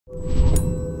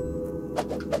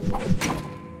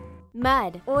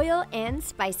Mud, oil, and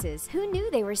spices. Who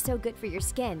knew they were so good for your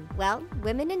skin? Well,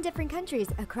 women in different countries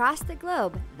across the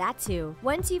globe, that's who.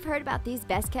 Once you've heard about these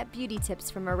best-kept beauty tips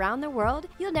from around the world,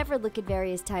 you'll never look at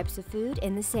various types of food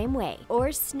in the same way.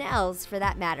 Or snails, for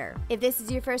that matter. If this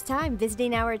is your first time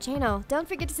visiting our channel, don't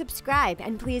forget to subscribe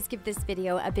and please give this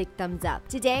video a big thumbs up.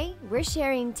 Today, we're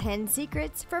sharing 10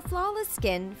 secrets for flawless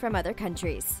skin from other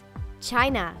countries.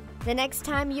 China. The next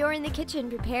time you're in the kitchen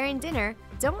preparing dinner,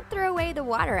 don't throw away the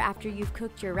water after you've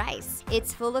cooked your rice.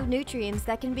 It's full of nutrients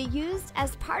that can be used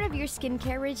as part of your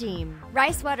skincare regime.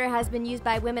 Rice water has been used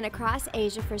by women across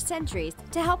Asia for centuries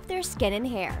to help their skin and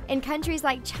hair. In countries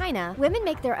like China, women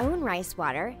make their own rice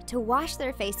water to wash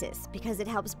their faces because it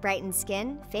helps brighten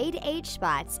skin, fade age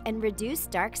spots, and reduce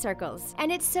dark circles.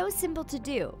 And it's so simple to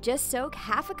do. Just soak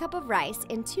half a cup of rice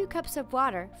in 2 cups of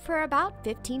water for about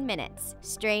 15 minutes.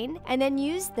 Strain, and then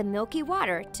use the milky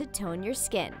water to tone your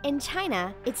skin. In China,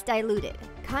 it's diluted,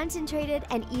 concentrated,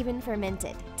 and even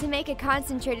fermented. To make a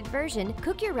concentrated version,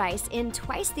 cook your rice in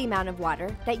twice the amount of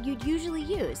water that you'd usually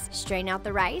use. Strain out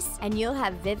the rice, and you'll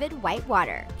have vivid white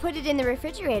water. Put it in the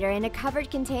refrigerator in a covered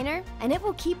container, and it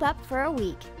will keep up for a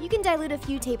week. You can dilute a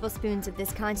few tablespoons of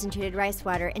this concentrated rice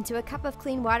water into a cup of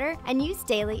clean water and use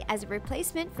daily as a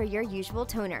replacement for your usual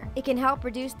toner. It can help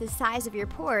reduce the size of your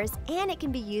pores, and it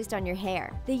can be used on your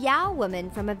hair. The Yao woman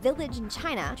from a village in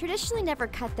China traditionally never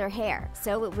cut their hair,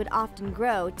 so it would often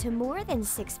grow to more than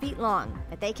 6 feet long,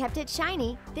 but they kept it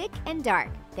shiny, thick, and dark,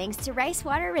 thanks to rice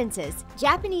water rinses.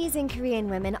 Japanese and Korean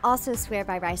women also swear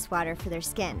by rice water for their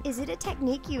skin. Is it a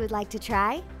technique you would like to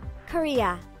try?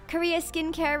 Korea. Korea's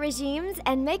skincare regimes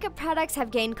and makeup products have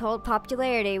gained cult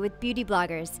popularity with beauty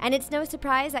bloggers, and it's no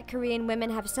surprise that Korean women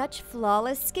have such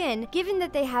flawless skin given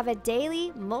that they have a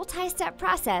daily, multi-step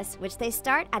process which they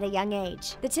start at a young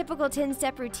age. The typical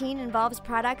 10-step routine involves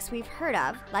products we've heard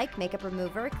of, like makeup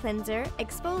remover, cleanser,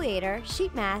 exfoliator,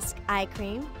 sheet mask, eye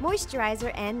cream,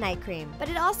 moisturizer, and night cream. But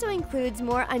it also includes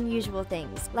more unusual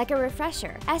things, like a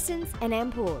refresher, essence, and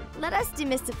ampoule. Let us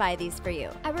demystify these for you.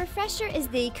 A refresher is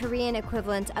the Korean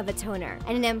equivalent of a toner,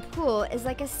 and an ampoule is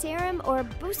like a serum or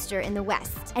booster in the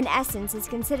West. An essence is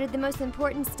considered the most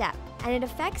important step, and it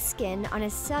affects skin on a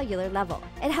cellular level.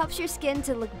 It helps your skin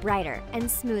to look brighter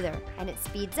and smoother, and it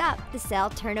speeds up the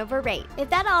cell turnover rate. If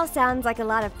that all sounds like a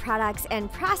lot of products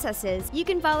and processes, you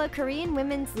can follow Korean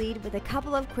women's lead with a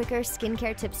couple of quicker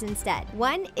skincare tips instead.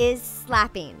 One is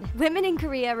slapping. Women in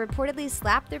Korea reportedly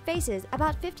slap their faces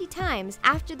about 50 times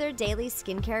after their daily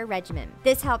skincare regimen.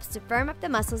 This helps to firm up the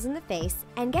muscles in the face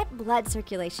and get blood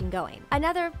circulation going.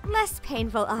 Another, less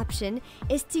painful option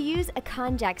is to use a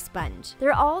konjac sponge.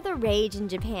 They're all the rage in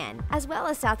Japan, as well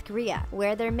as South Korea,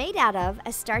 where they're made out of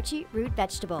a starchy root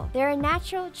vegetable. They're a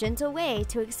natural, gentle way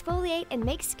to exfoliate and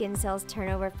make skin cells turn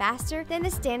over faster than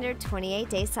the standard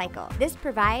 28-day cycle. This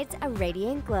provides a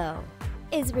radiant glow.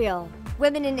 Israel.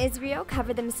 Women in Israel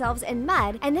cover themselves in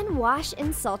mud and then wash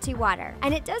in salty water,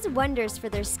 and it does wonders for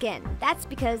their skin. That's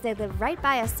because they live right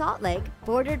by a salt lake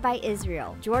bordered by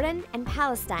Israel, Jordan, and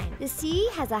Palestine. The sea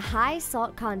has a high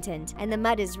salt content, and the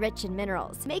mud is rich in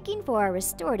minerals, making for a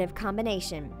restorative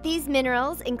combination. These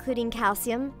minerals, including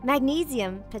calcium,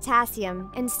 magnesium, potassium,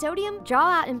 and sodium,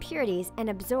 draw out impurities and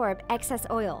absorb excess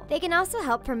oil. They can also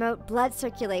help promote blood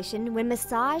circulation when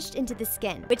massaged into the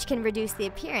skin, which can reduce the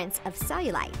appearance of cellulite.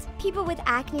 People with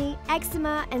acne,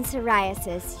 eczema, and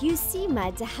psoriasis use sea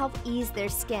mud to help ease their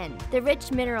skin. The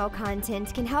rich mineral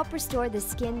content can help restore the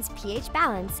skin's pH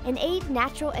balance and aid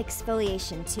natural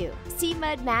exfoliation too. Sea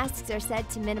mud masks are said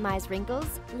to minimize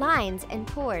wrinkles, lines, and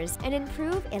pores and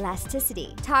improve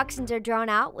elasticity. Toxins are drawn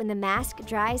out when the mask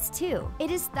dries too.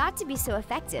 It is thought to be so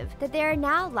effective that there are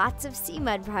now lots of sea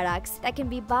mud products that can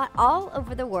be bought all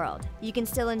over the world. You can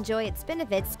still enjoy its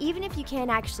benefits even if you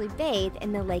can't actually bathe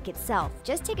in the lake itself.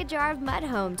 Just take a jar of mud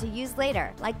home to use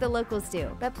later, like the locals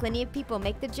do. But plenty of people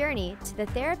make the journey to the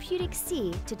therapeutic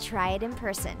sea to try it in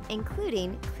person,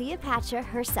 including Cleopatra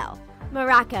herself.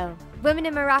 Morocco. Women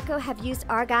in Morocco have used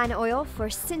argan oil for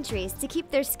centuries to keep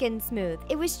their skin smooth.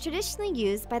 It was traditionally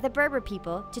used by the Berber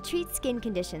people to treat skin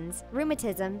conditions,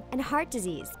 rheumatism, and heart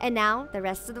disease. And now, the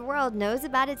rest of the world knows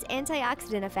about its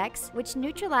antioxidant effects, which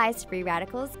neutralize free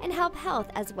radicals and help health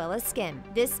as well as skin.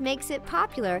 This makes it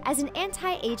popular as an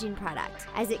anti-aging product,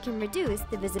 as it can reduce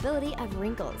the visibility of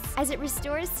wrinkles. As it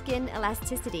restores skin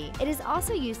elasticity, it is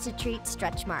also used to treat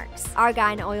stretch marks.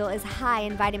 Argan oil is high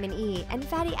in vitamin E and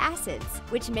fatty acids,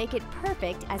 which make it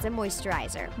perfect as a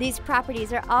moisturizer. These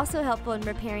properties are also helpful in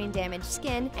repairing damaged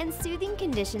skin and soothing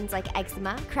conditions like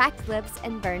eczema, cracked lips,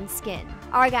 and burned skin.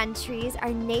 Argan trees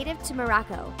are native to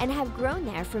Morocco and have grown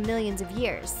there for millions of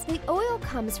years. The oil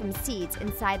comes from seeds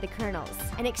inside the kernels,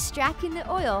 and extracting the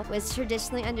oil was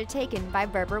traditionally undertaken by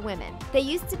Berber women. They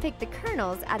used to pick the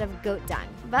kernels out of goat dung,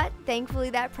 but thankfully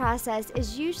that process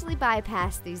is usually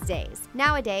bypassed these days.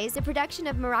 Nowadays, the production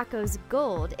of Morocco's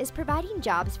gold is providing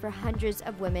jobs for hundreds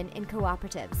of women in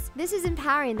cooperatives. This is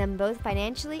empowering them both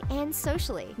financially and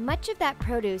socially. Much of that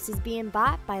produce is being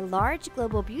bought by large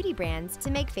global beauty brands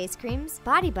to make face creams,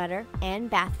 body butter, and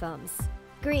bath foams.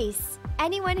 Greece.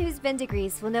 Anyone who's been to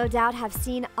Greece will no doubt have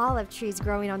seen olive trees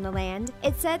growing on the land.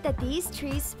 It's said that these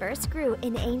trees first grew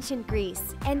in ancient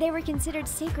Greece, and they were considered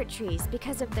sacred trees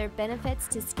because of their benefits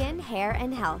to skin, hair,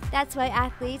 and health. That's why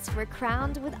athletes were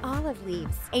crowned with olive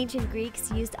leaves. Ancient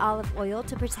Greeks used olive oil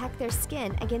to protect their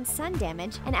skin against sun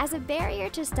damage and as a barrier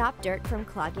to stop dirt from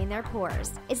clogging their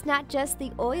pores. It's not just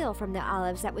the oil from the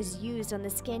olives that was used on the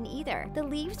skin either. The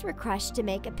leaves were crushed to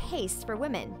make a paste for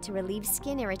women to relieve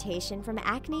skin irritation from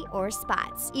acne or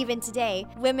spots. Even today,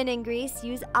 women in Greece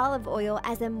use olive oil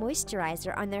as a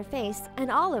moisturizer on their face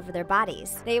and all over their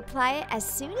bodies. They apply it as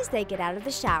soon as they get out of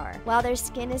the shower, while their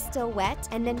skin is still wet,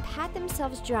 and then pat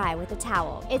themselves dry with a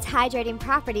towel. Its hydrating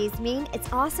properties mean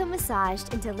it's also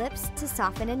massaged into lips to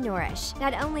soften and nourish.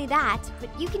 Not only that,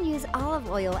 but you can use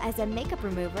olive oil as a makeup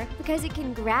remover because it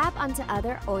can grab onto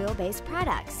other oil-based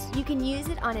products. You can use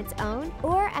it on its own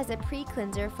or as a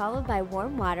pre-cleanser followed by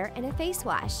warm water and a face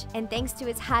wash. And thanks to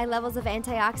its high levels of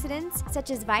antioxidants, such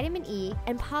as vitamin E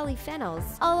and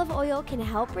polyphenols, olive oil can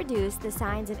help reduce the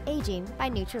signs of aging by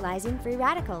neutralizing free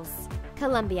radicals.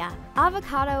 Colombia.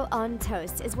 Avocado on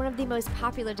toast is one of the most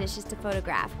popular dishes to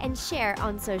photograph and share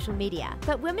on social media.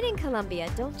 But women in Colombia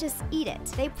don't just eat it,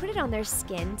 they put it on their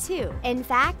skin too. In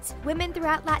fact, women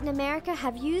throughout Latin America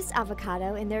have used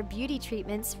avocado in their beauty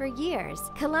treatments for years.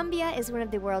 Colombia is one of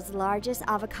the world's largest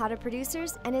avocado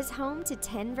producers and is home to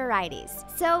 10 varieties.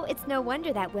 So it's no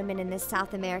wonder that women in this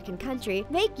South American country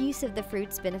make use of the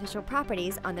fruit's beneficial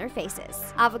properties on their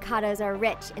faces. Avocados are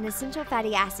rich in essential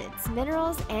fatty acids,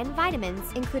 minerals, and vitamins,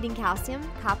 including calcium,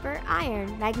 copper,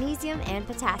 iron, magnesium, and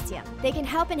potassium. They can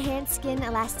help enhance skin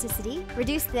elasticity,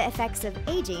 reduce the effects of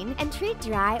aging, and treat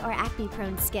dry or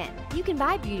acne-prone skin. You can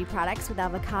buy beauty products with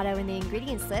avocado in the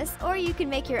ingredients list, or you can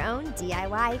make your own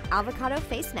DIY avocado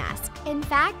face mask. In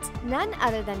fact, none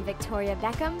other than Victoria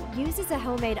Beckham uses a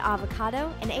homemade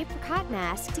avocado and apricot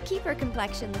mask to keep her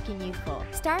complexion looking youthful.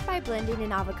 Start by blending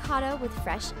an avocado with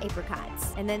fresh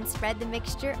apricots, and then spread the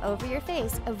mixture over your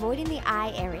face, avoiding the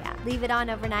eye area. Leave it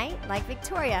on overnight, like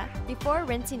Victoria, before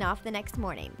rinsing off the next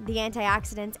morning. The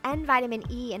antioxidants and vitamin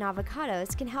E in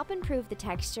avocados can help improve the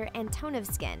texture and tone of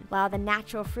skin, while the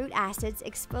natural fruit acids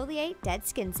exfoliate dead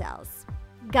skin cells.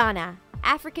 Ghana.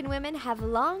 African women have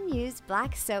long used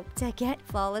black soap to get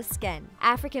flawless skin.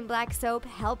 African black soap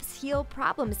helps heal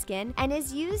problem skin and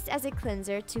is used as a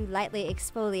cleanser to lightly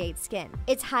exfoliate skin.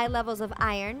 Its high levels of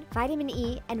iron, vitamin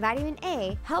E, and vitamin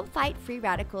A help fight free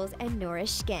radicals and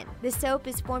nourish skin. The soap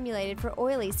is formulated for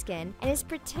oily skin and is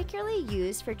particularly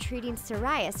used for treating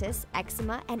psoriasis,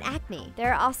 eczema, and acne.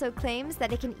 There are also claims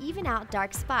that it can even out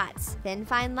dark spots, thin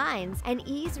fine lines, and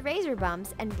ease razor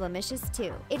bumps and blemishes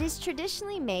too. It is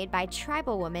traditionally made by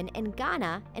tribal women in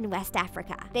Ghana and West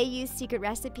Africa. They use secret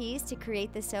recipes to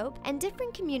create the soap, and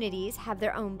different communities have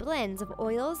their own blends of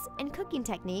oils and cooking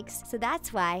techniques, so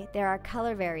that's why there are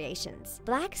color variations.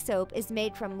 Black soap is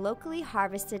made from locally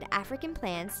harvested African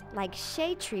plants like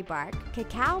shea tree bark,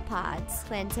 cacao pods,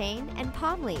 plantain, and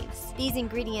palm leaves. These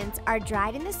ingredients are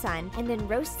dried in the sun and then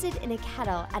roasted in a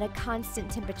kettle at a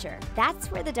constant temperature. That's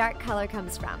where the dark color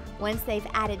comes from. Once they've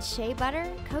added shea butter,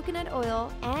 coconut oil,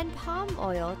 and palm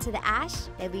oil to the ash,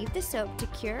 they leave the soap to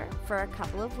cure for a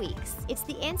couple of weeks. It's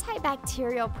the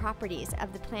antibacterial properties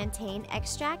of the plantain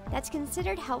extract that's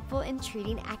considered helpful in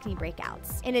treating acne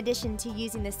breakouts. In addition to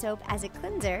using the soap as a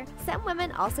cleanser, some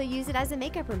women also use it as a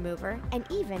makeup remover and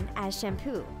even as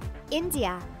shampoo.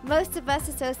 India. Most of us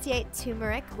associate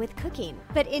turmeric with cooking,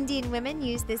 but Indian women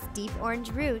use this deep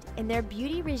orange root in their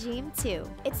beauty regime too.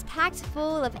 It's packed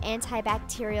full of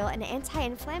antibacterial and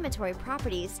anti-inflammatory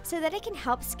properties so that it can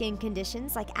help skin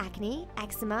conditions like acne,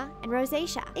 eczema, and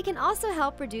rosacea. It can also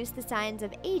help reduce the signs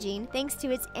of aging thanks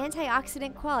to its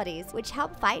antioxidant qualities, which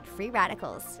help fight free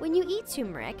radicals. When you eat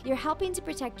turmeric, you're helping to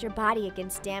protect your body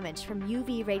against damage from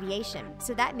UV radiation,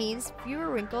 so that means fewer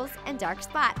wrinkles and dark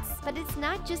spots. But it's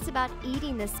not just about about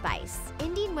eating the spice.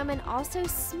 Indian women also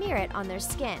smear it on their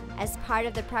skin. As part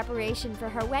of the preparation for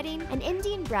her wedding, an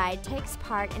Indian bride takes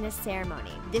part in a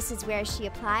ceremony. This is where she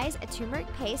applies a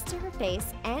turmeric paste to her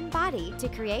face and body to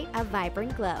create a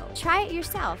vibrant glow. Try it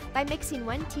yourself by mixing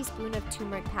 1 teaspoon of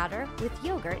turmeric powder with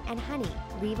yogurt and honey.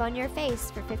 Leave on your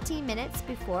face for 15 minutes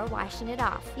before washing it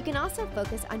off. You can also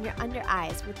focus on your under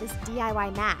eyes with this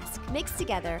DIY mask. Mix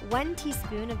together 1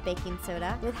 teaspoon of baking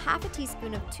soda with half a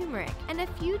teaspoon of turmeric and a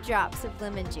few drops of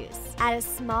lemon juice. Add a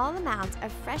small amount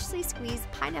of freshly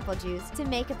squeezed pineapple juice to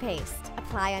make a paste.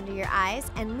 Apply under your eyes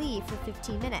and leave for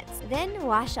 15 minutes. Then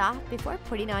wash off before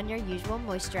putting on your usual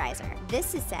moisturizer.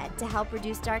 This is said to help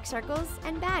reduce dark circles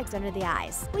and bags under the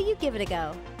eyes. Will you give it a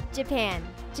go? Japan.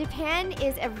 Japan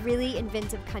is a really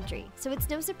inventive country, so it's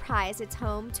no surprise it's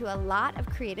home to a lot of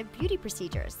creative beauty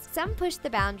procedures. Some push the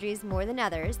boundaries more than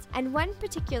others, and one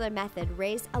particular method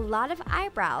raised a lot of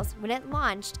eyebrows when it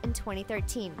launched in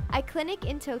 2013. A clinic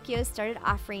in Tokyo started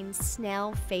offering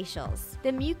snail facials.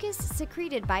 The mucus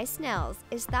secreted by snails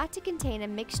is thought to contain a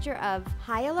mixture of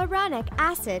hyaluronic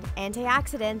acid,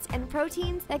 antioxidants, and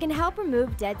proteins that can help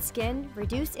remove dead skin,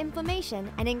 reduce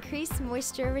inflammation, and increase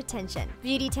moisture retention.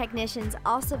 Beauty technicians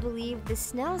also believe the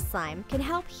snail slime can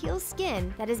help heal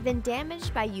skin that has been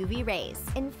damaged by UV rays.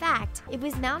 In fact, it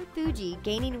was Mount Fuji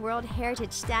gaining World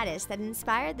Heritage status that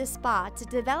inspired the spa to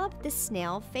develop the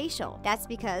snail facial. That's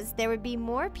because there would be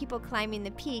more people climbing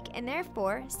the peak and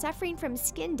therefore suffering from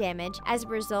skin damage as a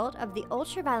result of the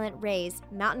ultraviolet rays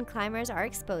mountain climbers are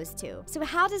exposed to. So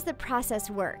how does the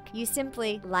process work? You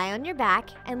simply lie on your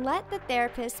back and let the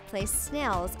therapist place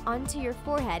snails onto your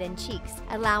forehead and cheeks,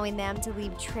 allowing them to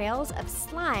leave trails of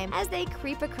slime as they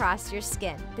creep across your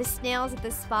skin. The snails at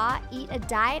the spa eat a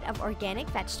diet of organic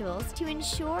vegetables to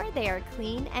ensure they are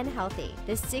clean and healthy.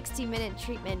 The 60-minute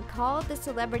treatment, called the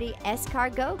Celebrity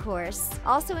Escargot course,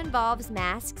 also involves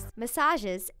masks,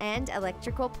 massages, and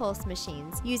electrical pulse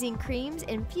machines using creams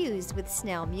infused with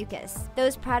snail mucus.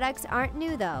 Those products aren't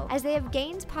new though, as they have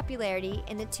gained popularity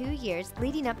in the 2 years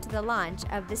leading up to the launch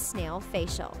of the snail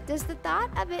facial. Does the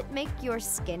thought of it make your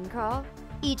skin crawl?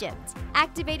 Egypt.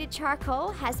 Activated charcoal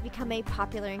has become a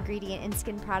popular ingredient in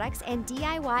skin products and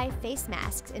DIY face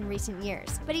masks in recent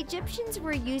years, but Egyptians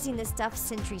were using this stuff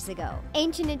centuries ago.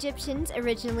 Ancient Egyptians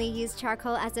originally used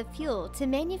charcoal as a fuel to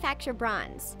manufacture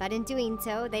bronze, but in doing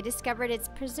so, they discovered its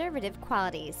preservative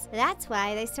qualities. That's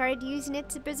why they started using it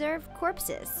to preserve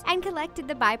corpses and collected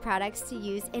the byproducts to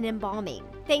use in embalming.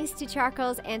 Thanks to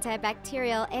charcoal's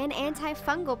antibacterial and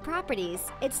antifungal properties,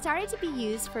 it started to be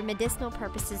used for medicinal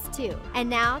purposes too.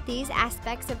 And now, these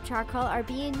aspects of charcoal are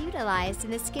being utilized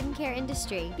in the skincare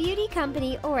industry. Beauty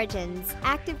company Origins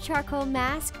Active Charcoal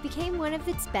Mask became one of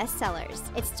its best sellers.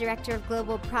 Its director of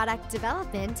global product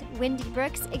development, Wendy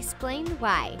Brooks, explained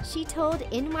why. She told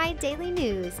NY Daily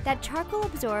News that charcoal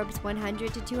absorbs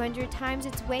 100 to 200 times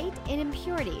its weight in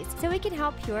impurities, so it can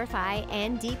help purify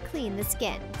and deep clean the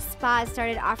skin. Spas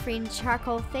started offering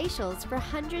charcoal facials for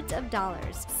hundreds of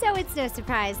dollars, so it's no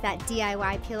surprise that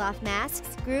DIY peel-off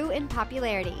masks grew in popularity.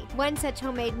 One such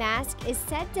homemade mask is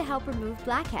said to help remove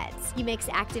blackheads. You mix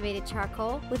activated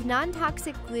charcoal with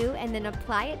non-toxic glue and then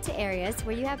apply it to areas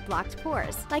where you have blocked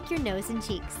pores, like your nose and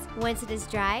cheeks. Once it is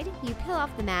dried, you peel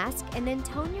off the mask and then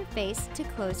tone your face to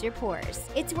close your pores.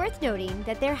 It's worth noting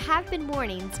that there have been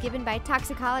warnings given by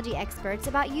toxicology experts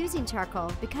about using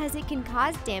charcoal because it can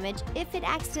cause damage if it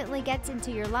accidentally gets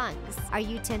into your lungs. Are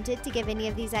you tempted to give any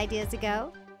of these ideas a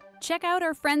go? Check out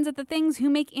our friends at The Things who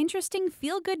make interesting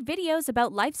feel-good videos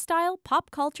about lifestyle, pop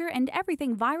culture, and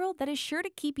everything viral that is sure to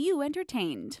keep you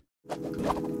entertained.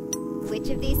 Which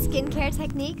of these skincare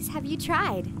techniques have you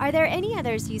tried? Are there any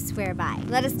others you swear by?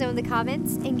 Let us know in the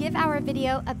comments and give our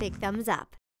video a big thumbs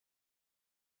up.